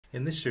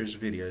In this series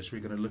of videos,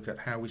 we're going to look at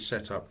how we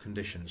set up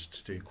conditions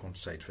to do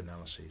quantitative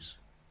analyses.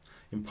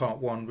 In part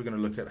 1, we're going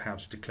to look at how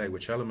to declare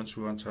which elements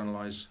we want to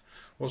analyse,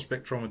 what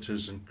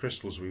spectrometers and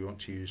crystals we want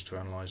to use to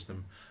analyse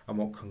them, and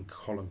what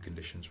column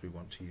conditions we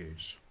want to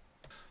use.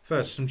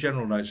 First, some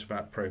general notes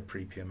about probe for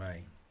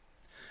EPMA.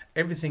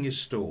 Everything is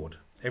stored,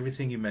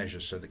 everything you measure,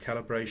 so the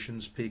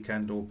calibrations, peak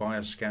and/or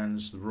bias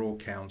scans, the raw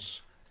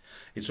counts.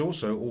 It's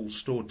also all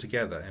stored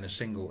together in a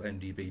single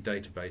MDB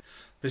database.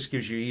 This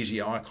gives you easy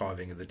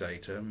archiving of the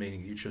data,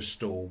 meaning you just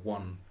store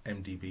one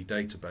MDB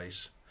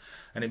database,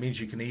 and it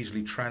means you can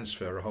easily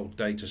transfer a whole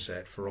data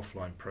set for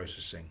offline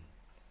processing.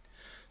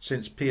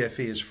 Since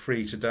PFE is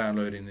free to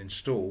download and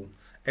install,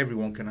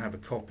 everyone can have a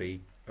copy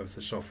of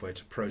the software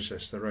to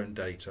process their own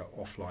data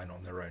offline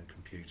on their own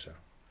computer.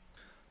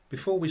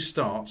 Before we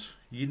start,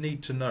 you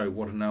need to know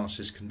what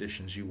analysis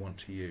conditions you want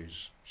to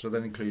use. So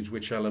that includes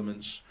which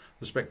elements,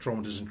 the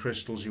spectrometers and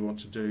crystals you want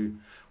to do,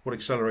 what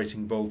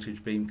accelerating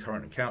voltage, beam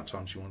current and count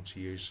times you want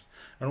to use,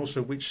 and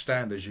also which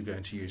standards you're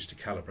going to use to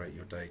calibrate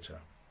your data.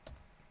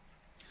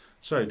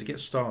 So to get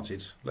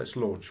started, let's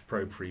launch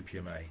Probe for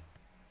EPMA.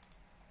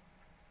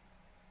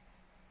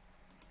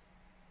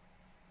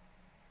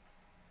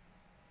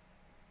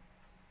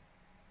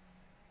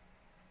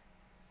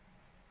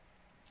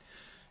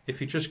 If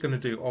you're just going to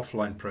do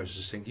offline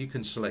processing, you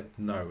can select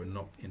No and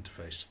not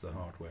interface to the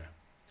hardware.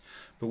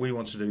 But we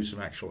want to do some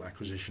actual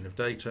acquisition of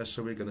data,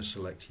 so we're going to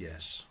select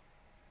Yes.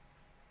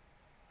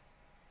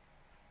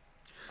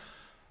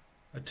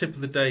 A tip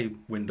of the day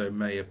window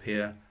may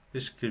appear.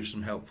 This gives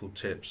some helpful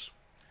tips,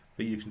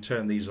 but you can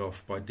turn these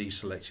off by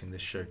deselecting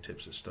this Show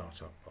Tips at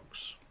Startup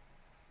box.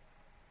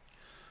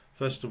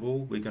 First of all,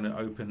 we're going to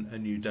open a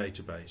new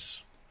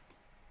database.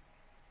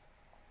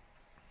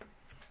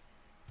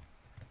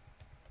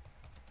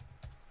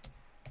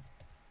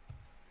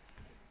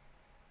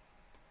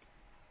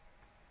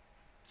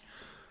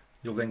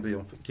 You'll then be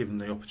given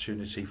the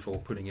opportunity for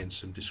putting in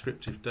some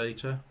descriptive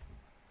data.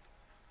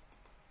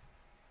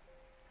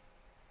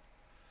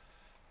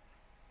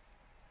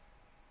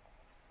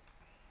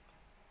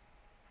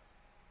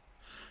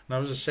 Now,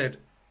 as I said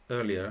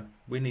earlier,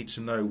 we need to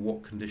know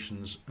what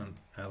conditions and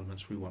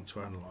elements we want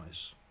to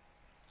analyse.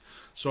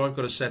 So I've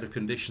got a set of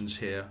conditions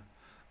here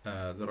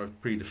that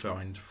I've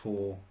predefined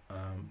for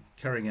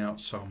carrying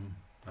out some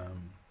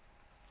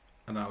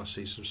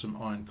analyses of some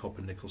iron,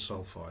 copper, nickel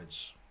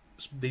sulfides.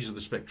 These are the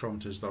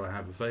spectrometers that I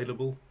have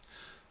available.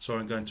 So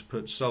I'm going to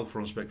put sulfur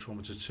on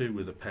spectrometer 2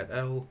 with a PET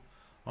L,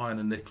 iron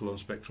and nickel on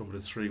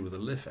spectrometer 3 with a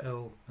LIF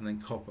L, and then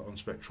copper on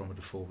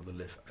spectrometer 4 with a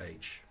LIF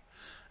H.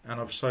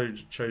 And I've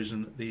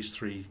chosen these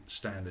three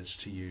standards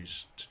to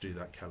use to do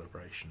that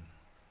calibration.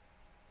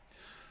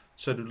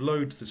 So to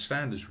load the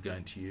standards we're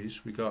going to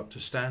use, we go up to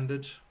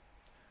Standard,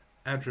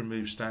 Add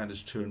Remove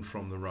Standards to and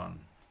from the run.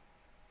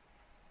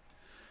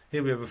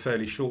 Here we have a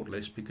fairly short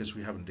list because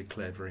we haven't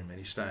declared very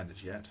many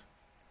standards yet.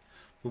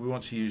 But we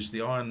want to use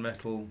the iron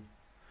metal,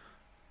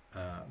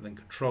 then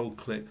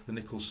Control-click the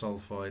nickel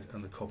sulfide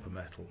and the copper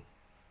metal.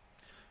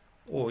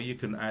 Or you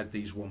can add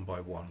these one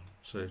by one.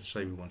 So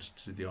say we wanted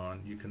to do the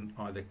iron, you can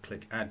either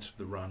click Add to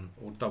the run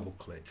or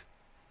double-click.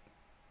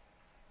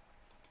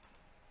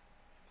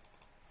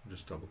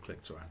 Just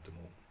double-click to add them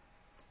all.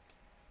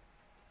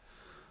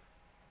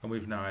 And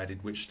we've now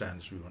added which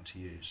standards we want to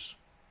use.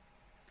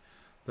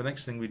 The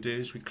next thing we do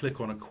is we click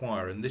on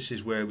Acquire, and this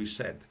is where we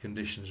set the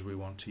conditions we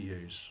want to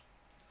use.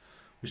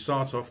 We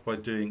start off by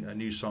doing a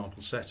new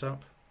sample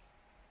setup.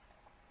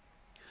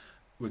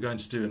 We're going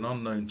to do an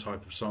unknown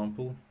type of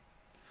sample,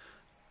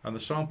 and the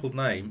sample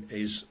name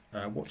is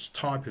what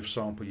type of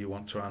sample you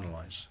want to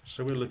analyse.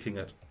 So we're looking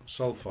at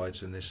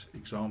sulfides in this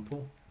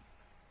example,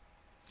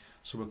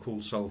 so we're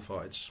called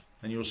sulfides,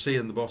 and you'll see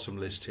in the bottom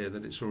list here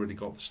that it's already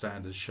got the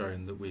standards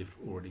shown that we've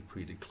already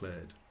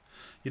pre-declared.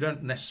 You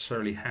don't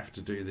necessarily have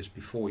to do this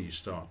before you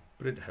start,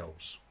 but it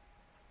helps.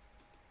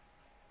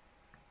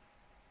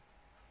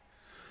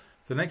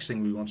 The next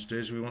thing we want to do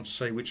is we want to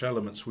say which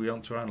elements we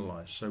want to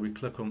analyse. So we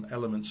click on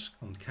Elements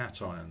on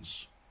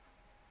cations.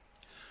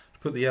 To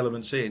put the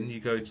elements in,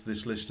 you go to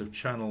this list of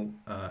Channel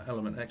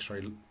Element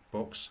X-ray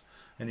box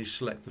and you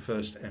select the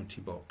first empty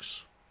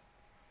box.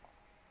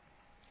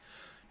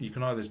 You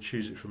can either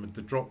choose it from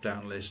the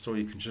drop-down list or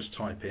you can just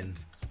type in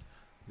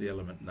the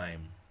element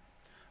name.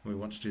 And we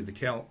want to do the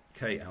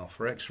K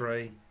alpha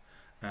X-ray,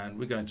 and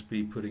we're going to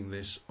be putting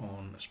this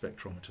on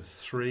spectrometer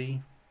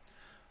 3.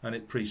 And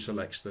it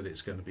pre-selects that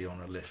it's going to be on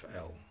a LIF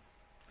L.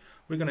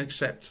 We're going to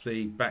accept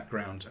the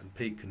background and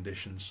peak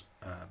conditions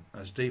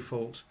as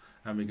default,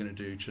 and we're going to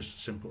do just a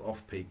simple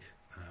off-peak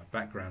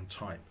background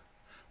type.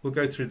 We'll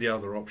go through the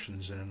other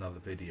options in another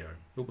video,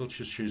 but we'll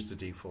just choose the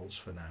defaults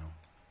for now.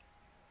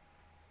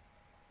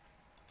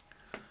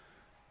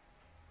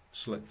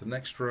 Select the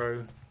next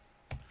row,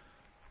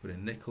 put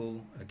in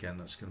nickel, again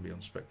that's going to be on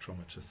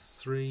spectrometer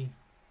 3.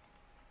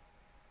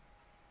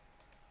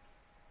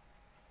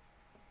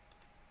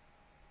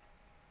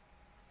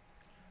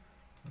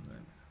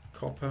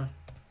 Copper,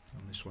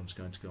 and this one's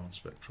going to go on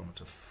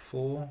spectrometer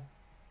 4.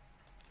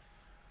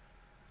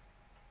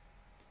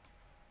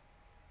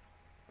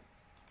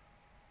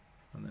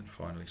 then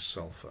finally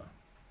sulfur.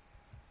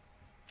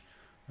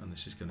 And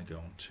this is going to go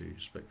on to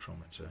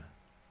spectrometer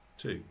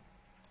 2.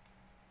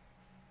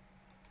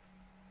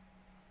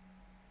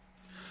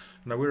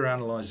 Now we're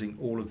analysing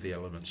all of the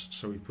elements,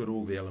 so we put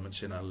all the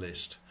elements in our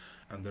list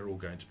and they're all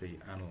going to be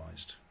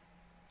analysed.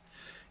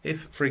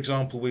 If, for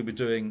example, we were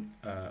doing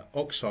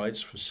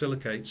oxides for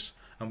silicates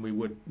and we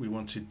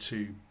wanted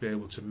to be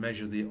able to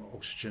measure the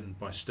oxygen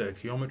by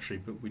stoichiometry,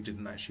 but we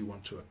didn't actually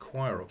want to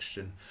acquire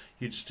oxygen,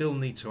 you'd still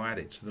need to add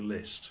it to the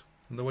list.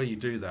 And the way you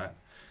do that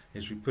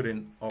is we put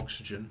in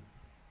oxygen,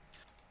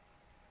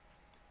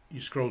 you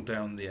scroll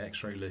down the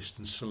X-ray list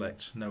and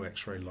select no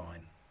X-ray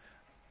line.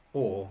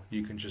 Or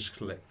you can just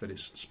select that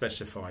it's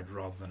specified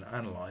rather than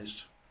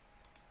analysed,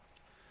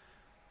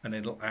 and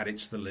it'll add it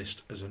to the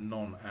list as a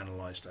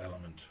non-analysed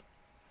element.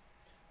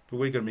 But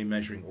we're going to be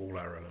measuring all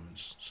our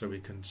elements, so we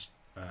can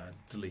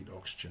delete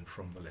oxygen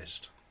from the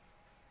list.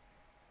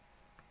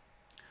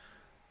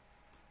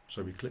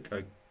 So we click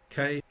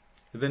OK. It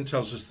then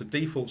tells us the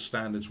default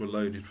standards were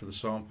loaded for the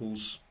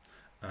samples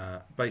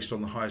based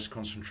on the highest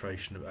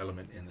concentration of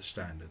element in the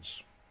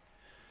standards.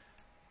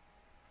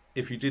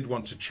 If you did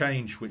want to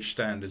change which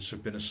standards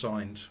have been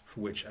assigned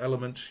for which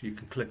element, you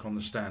can click on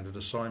the standard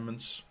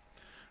assignments,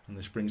 and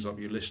this brings up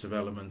your list of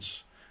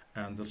elements,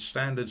 and the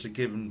standards are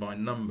given by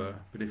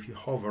number, but if you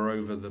hover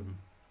over them,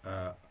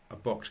 a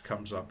box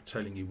comes up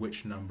telling you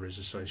which number is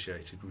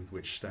associated with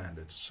which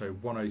standard. So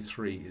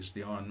 103 is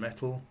the iron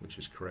metal, which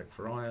is correct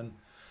for iron.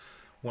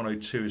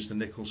 102 is the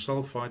nickel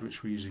sulfide,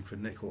 which we're using for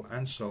nickel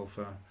and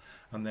sulfur,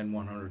 and then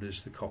 100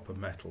 is the copper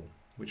metal,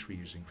 which we're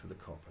using for the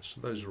copper. So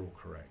those are all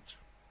correct.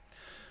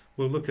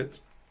 We'll look at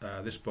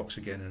this box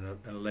again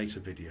in a later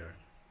video.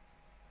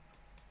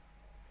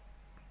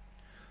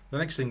 The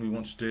next thing we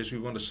want to do is we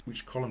want to see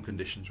which column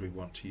conditions we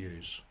want to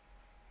use.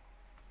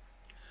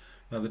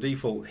 Now the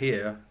default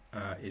here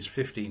is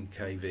 15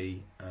 kV,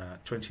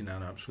 20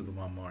 nanoamps with a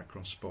 1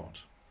 micron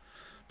spot.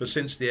 But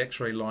since the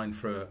X-ray line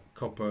for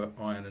copper,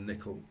 iron and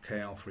nickel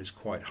K-alpha is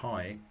quite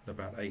high, at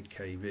about 8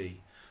 kV,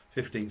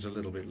 15 is a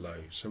little bit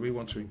low, so we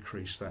want to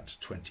increase that to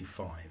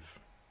 25.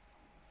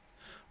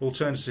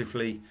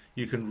 Alternatively,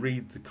 you can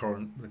read the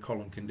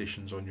column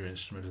conditions on your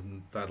instrument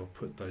and that'll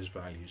put those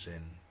values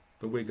in,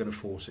 but we're going to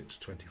force it to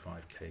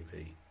 25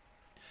 kV.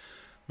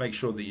 Make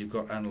sure that you've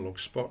got analog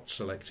spot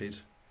selected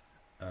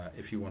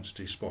if you want to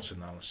do spot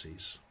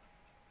analyses.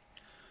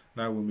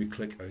 Now when we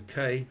click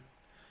OK,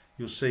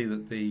 you'll see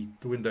that the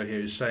window here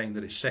is saying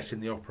that it's set in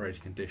the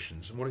operating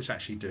conditions, and what it's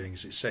actually doing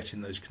is it's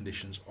setting those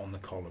conditions on the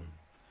column.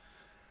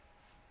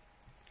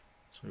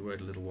 So we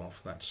wait a little while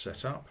for that to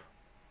set up.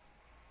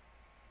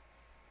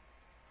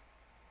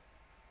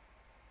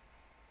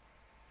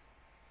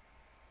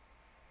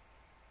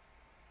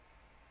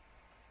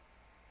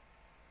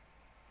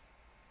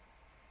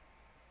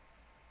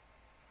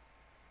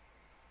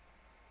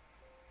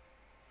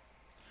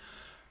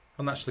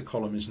 And that's the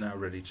column is now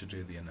ready to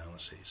do the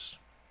analyses.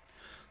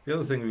 The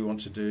other thing we want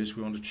to do is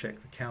we want to check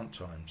the count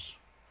times.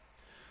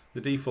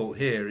 The default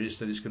here is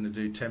that it's going to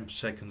do 10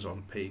 seconds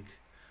on peak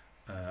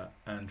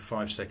and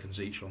 5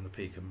 seconds each on the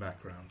peak and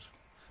background.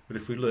 But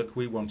if we look,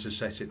 we want to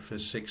set it for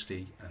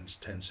 60 and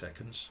 10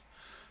 seconds.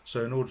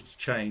 So in order to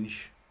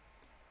change,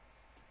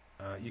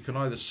 you can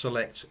either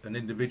select an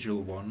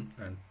individual one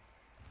and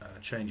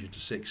change it to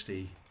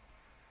 60,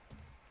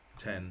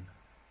 10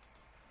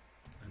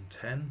 and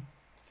 10.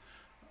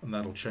 And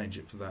that'll change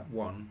it for that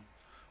one,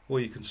 or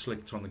you can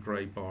select on the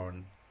grey bar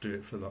and do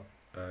it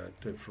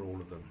for all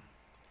of them.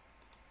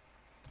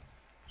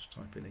 Just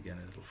type in again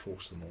and it'll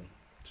force them all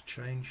to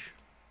change.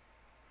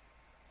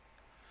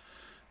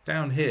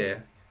 Down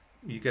here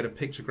you get a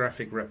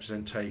pictographic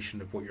representation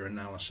of what your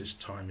analysis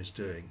time is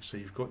doing. So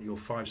you've got your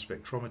 5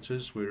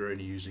 spectrometers, we're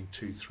only using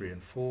 2, 3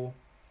 and 4,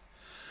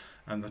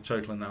 and the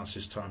total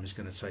analysis time is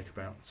going to take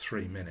about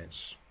 3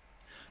 minutes.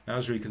 Now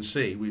as we can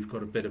see, we've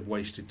got a bit of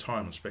wasted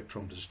time on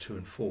spectrometers 2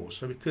 and 4,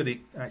 so we could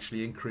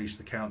actually increase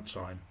the count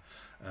time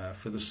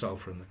for the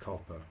sulfur and the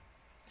copper.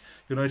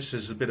 You'll notice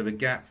there's a bit of a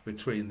gap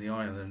between the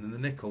iron and the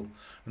nickel,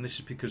 and this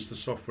is because the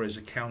software is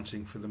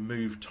accounting for the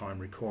move time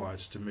required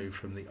to move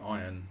from the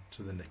iron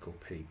to the nickel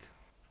peak.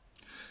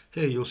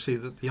 Here you'll see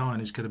that the iron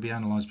is going to be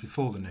analysed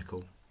before the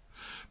nickel,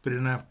 but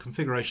in our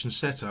configuration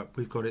setup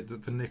we've got it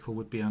that the nickel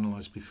would be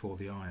analysed before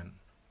the iron.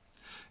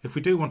 If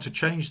we do want to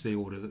change the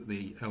order that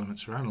the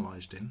elements are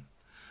analysed in,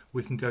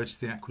 we can go to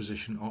the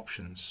acquisition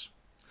options.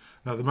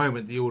 Now at the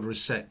moment the order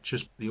is set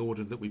just the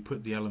order that we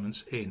put the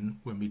elements in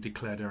when we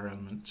declared our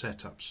element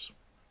setups.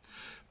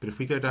 But if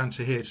we go down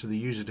to here to the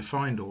user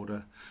defined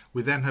order,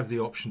 we then have the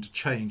option to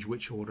change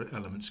which order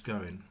elements go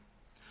in.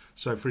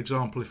 So for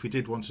example, if we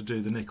did want to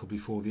do the nickel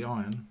before the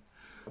iron,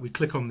 we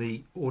click on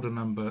the order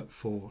number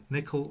for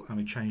nickel and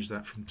we change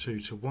that from 2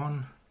 to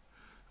 1,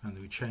 and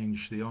we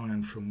change the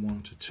iron from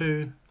 1 to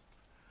 2,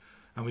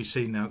 and we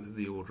see now that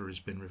the order has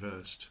been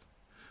reversed.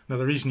 Now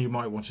the reason you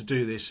might want to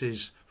do this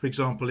is, for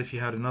example, if you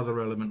had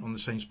another element on the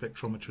same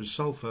spectrometer as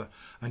sulfur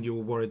and you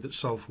were worried that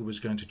sulfur was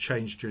going to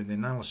change during the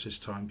analysis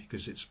time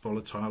because it's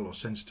volatile or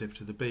sensitive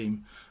to the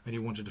beam, and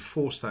you wanted to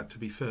force that to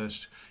be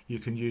first, you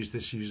can use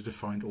this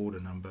user-defined order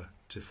number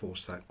to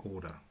force that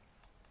order.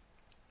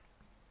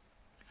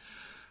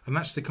 And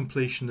that's the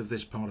completion of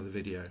this part of the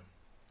video.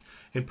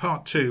 In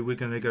part 2 we're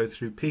going to go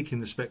through peaking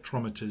the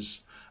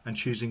spectrometers and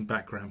choosing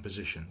background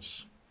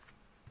positions.